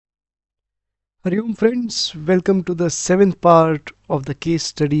Hari Om friends, welcome to the seventh part of the case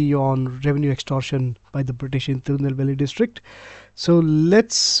study on revenue extortion by the British in Tirunelveli district. So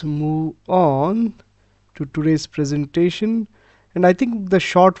let's move on to today's presentation. And I think the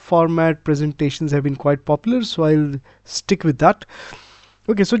short format presentations have been quite popular, so I'll stick with that.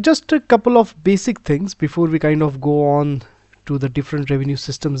 Okay, so just a couple of basic things before we kind of go on to the different revenue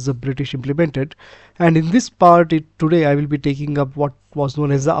systems the British implemented. And in this part today I will be taking up what was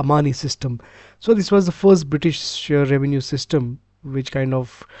known as the Amani system. So this was the first British revenue system which kind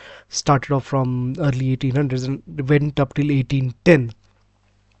of started off from early 1800s and went up till 1810.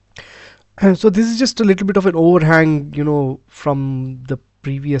 So this is just a little bit of an overhang, from the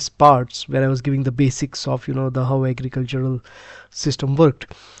previous parts where I was giving the basics of, the how agricultural system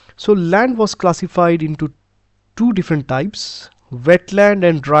worked. So land was classified into two different types, wetland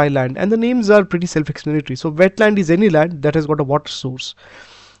and dry land, and the names are pretty self-explanatory. So wetland is any land that has got a water source.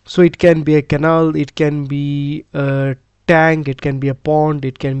 So it can be a canal, it can be a tank, it can be a pond,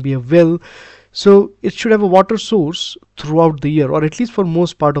 it can be a well. So it should have a water source throughout the year, or at least for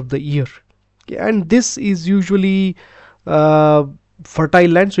most part of the year. And this is usually uh,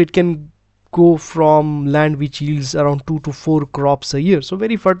 fertile land, so it can go from land which yields around 2 to 4 crops a year, so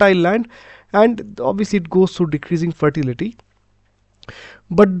very fertile land, and obviously it goes through decreasing fertility.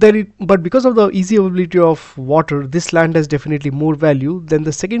 But because of the easy availability of water, this land has definitely more value than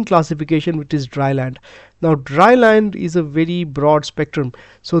the second classification, which is dry land. Now dry land is a very broad spectrum,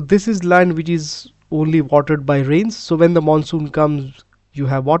 so this is land which is only watered by rains. So when the monsoon comes, you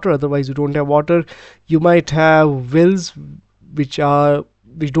have water, otherwise you don't have water. You might have wells which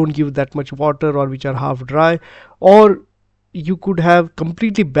don't give that much water, or which are half dry, or you could have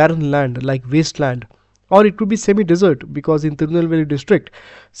completely barren land like wasteland, or it could be semi-desert, because in Tirunelveli district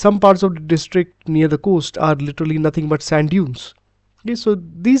some parts of the district near the coast are literally nothing but sand dunes. Okay, so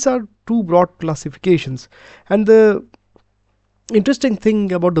these are two broad classifications. And the interesting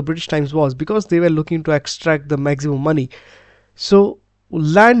thing about the British Times was, because they were looking to extract the maximum money, so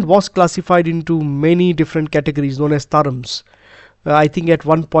land was classified into many different categories known as tharams. I think at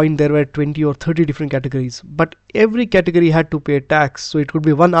one point there were 20 or 30 different categories, but every category had to pay a tax. So it could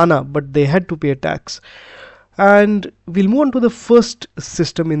be one anna, but they had to pay a tax. And we'll move on to the first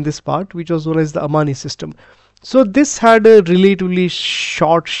system in this part, which was known as the Amani system. So this had a relatively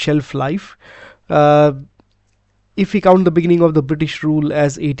short shelf life. Uh, if we count the beginning of the British rule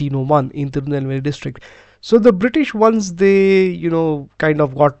as 1801 in Tirunelveli district. So the British, once they, kind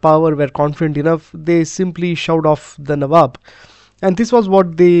of got power, were confident enough, they simply shoved off the Nawab. And this was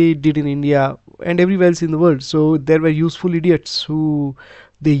what they did in India and everywhere else in the world. So there were useful idiots who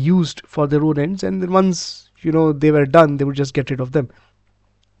they used for their own ends, and then once they were done, they would just get rid of them.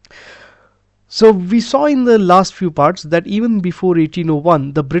 So we saw in the last few parts that even before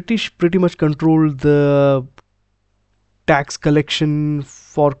 1801, the British pretty much controlled the tax collection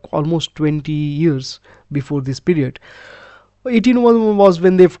for almost 20 years before this period. 1801 was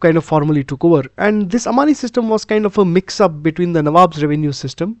when they kind of formally took over, and this Amani system was kind of a mix-up between the Nawab's revenue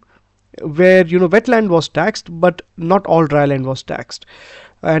system, where wetland was taxed, but not all dry land was taxed,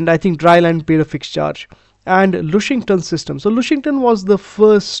 and I think dry land paid a fixed charge, and Lushington system. So Lushington was the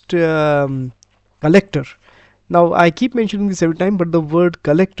first collector. Now I keep mentioning this every time, but the word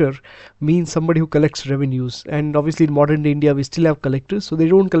collector means somebody who collects revenues, and obviously in modern day India we still have collectors, so they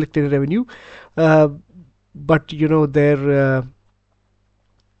don't collect any revenue, but their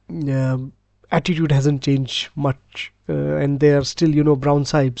attitude hasn't changed much, and they are still brown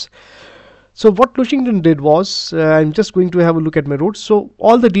sahibs. So what Lushington did was, I'm just going to have a look at my notes. So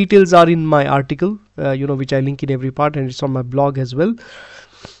all the details are in my article, which I link in every part, and it's on my blog as well.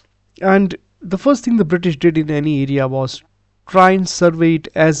 And the first thing the British did in any area was try and survey it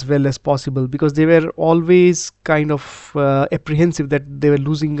as well as possible, because they were always kind of apprehensive that they were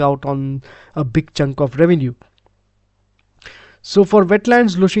losing out on a big chunk of revenue. So for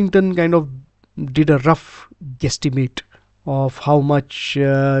wetlands, Lushington kind of did a rough guesstimate of how much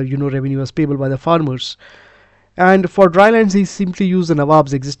revenue was payable by the farmers, and for drylands he simply used the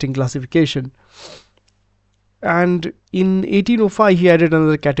Nawab's existing classification. And in 1805 he added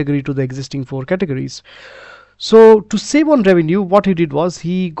another category to the existing 4 categories. So to save on revenue, what he did was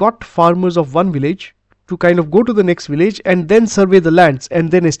he got farmers of one village to kind of go to the next village and then survey the lands and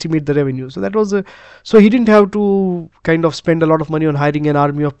then estimate the revenue. So that was so he didn't have to kind of spend a lot of money on hiring an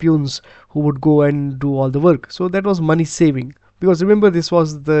army of peons who would go and do all the work. So that was money saving, because remember, this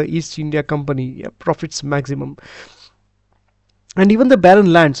was the East India Company, profits maximum. And even the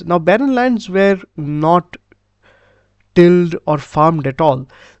barren lands. Now barren lands were not tilled or farmed at all,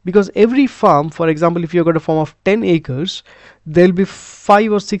 because every farm, for example, if you've got a farm of 10 acres, there'll be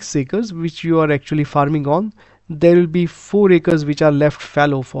 5 or 6 acres which you are actually farming on. There will be 4 acres which are left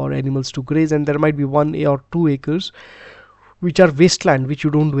fallow for animals to graze, and there might be 1 or 2 acres which are wasteland which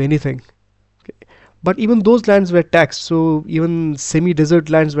you don't do anything. Okay. But even those lands were taxed, so even semi-desert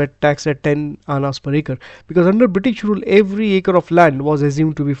lands were taxed at 10 annas per acre, because under British rule every acre of land was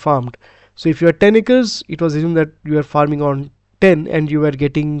assumed to be farmed. So if you had 10 acres, it was assumed that you were farming on 10 and you were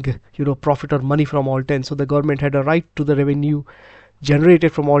getting, profit or money from all 10. So the government had a right to the revenue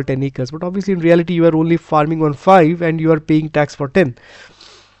generated from all 10 acres. But obviously in reality you are only farming on 5 and you are paying tax for 10.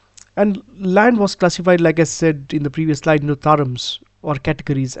 And land was classified, like I said in the previous slide, into tarams or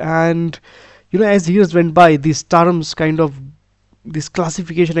categories. And as years went by, these tarams this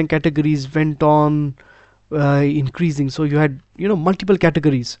classification and categories went on increasing. So you had multiple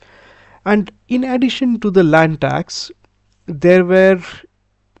categories. And in addition to the land tax, there were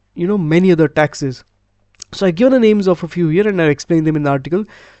many other taxes. So I given the names of a few here and I explained them in the article.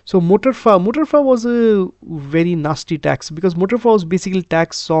 So motorfa was a very nasty tax, because motorfa was basically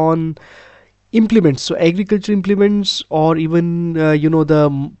tax on implements, so agriculture implements, or even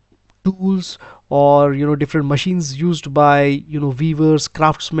the tools, or different machines used by weavers,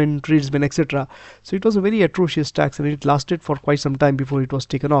 craftsmen, tradesmen, etc. So it was a very atrocious tax, and it lasted for quite some time before it was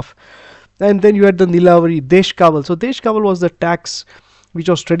taken off. And then you had the Nilavari, Desh Kaval. So Desh Kaval was the tax which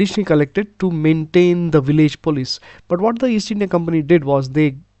was traditionally collected to maintain the village police. But what the East India Company did was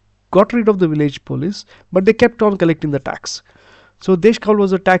they got rid of the village police, but they kept on collecting the tax. So Desh Kaval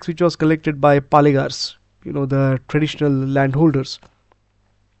was a tax which was collected by Palegars, the traditional landholders.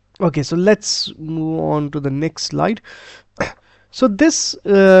 Okay, so let's move on to the next slide. So this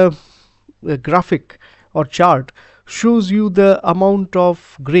graphic or chart shows you the amount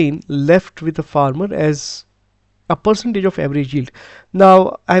of grain left with a farmer as a percentage of average yield.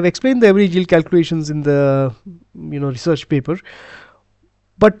 Now I have explained the average yield calculations in the research paper,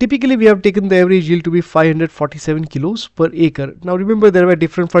 but typically we have taken the average yield to be 547 kilos per acre. Now remember, there were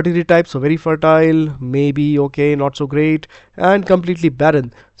different fertility types, so very fertile, maybe okay, not so great, and completely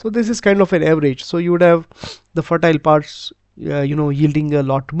barren. So this is kind of an average. So you would have the fertile parts yielding a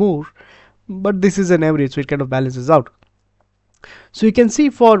lot more, but this is an average, so it kind of balances out. So you can see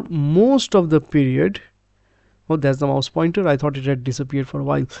for most of the period, oh, there's the mouse pointer, I thought it had disappeared for a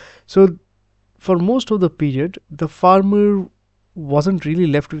while. So for most of the period, the farmer wasn't really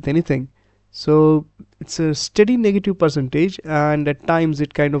left with anything. So it's a steady negative percentage, and at times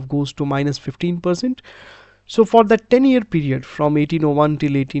it kind of goes to minus 15%. So for that 10-year period from 1801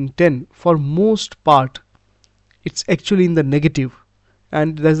 till 1810, for most part it's actually in the negative,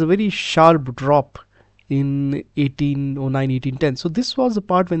 and there's a very sharp drop in 1809 1810. So this was the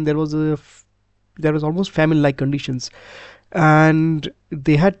part when there was almost famine like conditions, and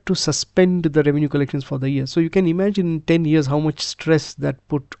they had to suspend the revenue collections for the year. So you can imagine in 10 years how much stress that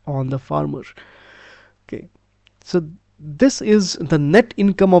put on the farmer. Okay, so this is the net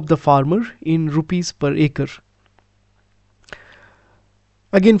income of the farmer in rupees per acre.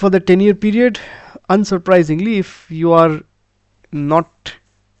 Again, for the 10-year period, unsurprisingly, if you are not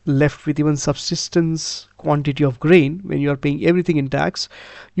left with even subsistence quantity of grain, when you are paying everything in tax,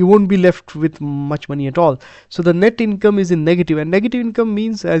 you won't be left with much money at all. So the net income is in negative, and negative income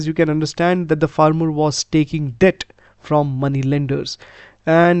means, as you can understand, that the farmer was taking debt from money lenders.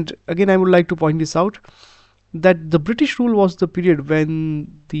 And again, I would like to point this out, that the British rule was the period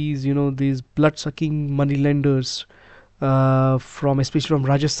when these blood-sucking money lenders especially from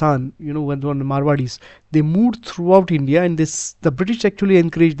Rajasthan, when the Marwadis, they moved throughout India, and the British actually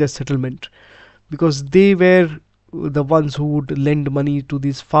encouraged their settlement, because they were the ones who would lend money to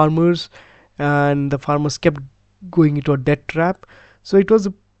these farmers, and the farmers kept going into a debt trap. So it was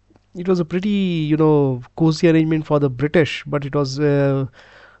a pretty cozy arrangement for the British, but it was a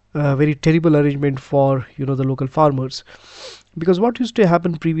very terrible arrangement for the local farmers, because what used to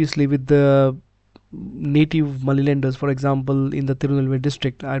happen previously with the native money lenders, for example, in the Tirunelveli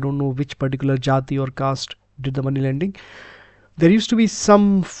district, I don't know which particular jati or caste did the money lending, there used to be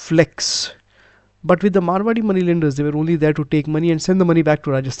some flex. But with the Marwadi money lenders, they were only there to take money and send the money back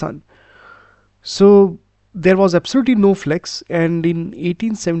to Rajasthan. So there was absolutely no flex. And in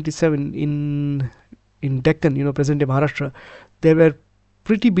 1877 in Deccan, present-day Maharashtra, there were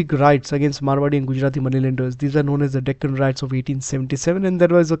pretty big riots against Marwadi and Gujarati money lenders. These are known as the Deccan riots of 1877, and there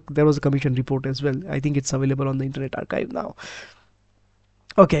was a commission report as well. I think it's available on the Internet Archive now.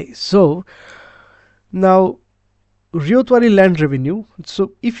 Okay, so now Ryotwari land revenue.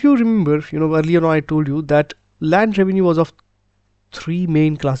 So if you remember, earlier on I told you that land revenue was of 3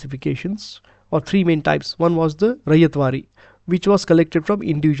 main classifications. or three main types. One was the Rayatwari, which was collected from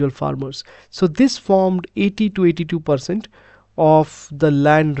individual farmers. So this formed 80 to 82% of the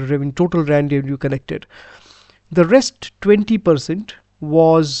land revenue, total land revenue collected. The rest 20%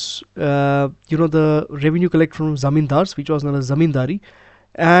 was the revenue collected from zamindars, which was known as zamindari,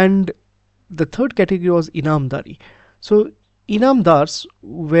 and the third category was inamdari. So inamdars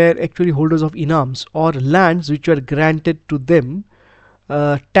were actually holders of inams, or lands which were granted to them,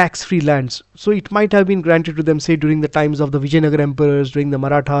 tax-free lands. So it might have been granted to them, say, during the times of the Vijayanagar emperors, during the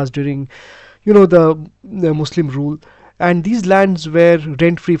Marathas, during the Muslim rule, and these lands were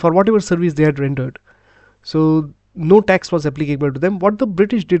rent-free for whatever service they had rendered. So no tax was applicable to them. What the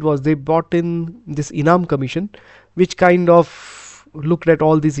British did was they brought in this Inam Commission, which kind of looked at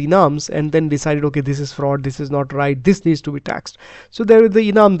all these inams and then decided, okay, this is fraud, this is not right, this needs to be taxed. So there were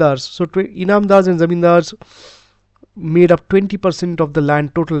the inamdars. So inamdars and zamindars made up 20% of the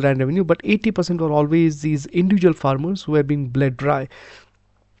land total land revenue, but 80% were always these individual farmers who were being bled dry.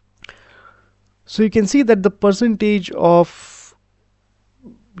 So you can see that the percentage of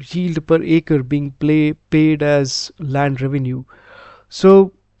yield per acre being paid as land revenue.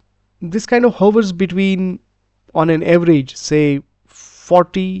 So this kind of hovers between, on an average, say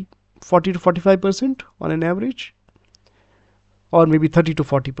 40 to 45% on an average, or maybe 30 to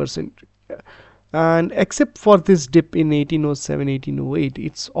 40%. And except for this dip in 1807, 1808,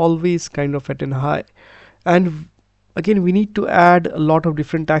 it's always kind of at an high. And again, we need to add a lot of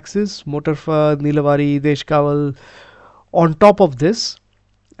different taxes, motarfa, nilavari, deshkaval, on top of this.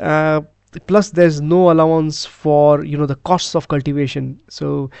 Plus there's no allowance for the costs of cultivation.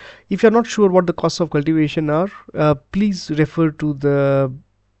 So if you're not sure what the costs of cultivation are, please refer to the,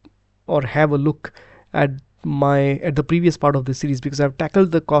 or have a look at the previous part of the series, because I've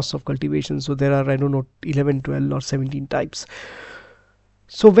tackled the costs of cultivation. So there are, I don't know, 11, 12 or 17 types.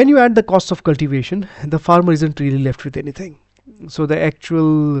 So when you add the cost of cultivation, the farmer isn't really left with anything. So the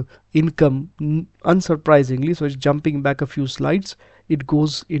actual income, unsurprisingly, so it's jumping back a few slides, it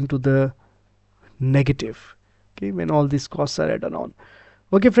goes into the negative, okay, when all these costs are added on.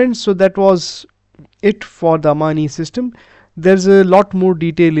 Okay friends, so that was it for the Amani system. There's a lot more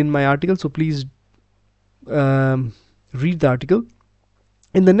detail in my article, so please read the article.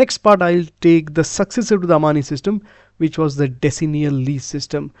 In the next part, I'll take the successor to the Amani system, which was the decennial lease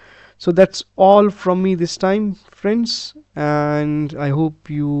system. So that's all from me this time, friends, and I hope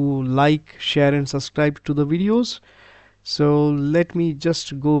you like, share and subscribe to the videos. So let me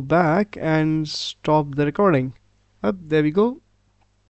just go back and stop the recording. There we go.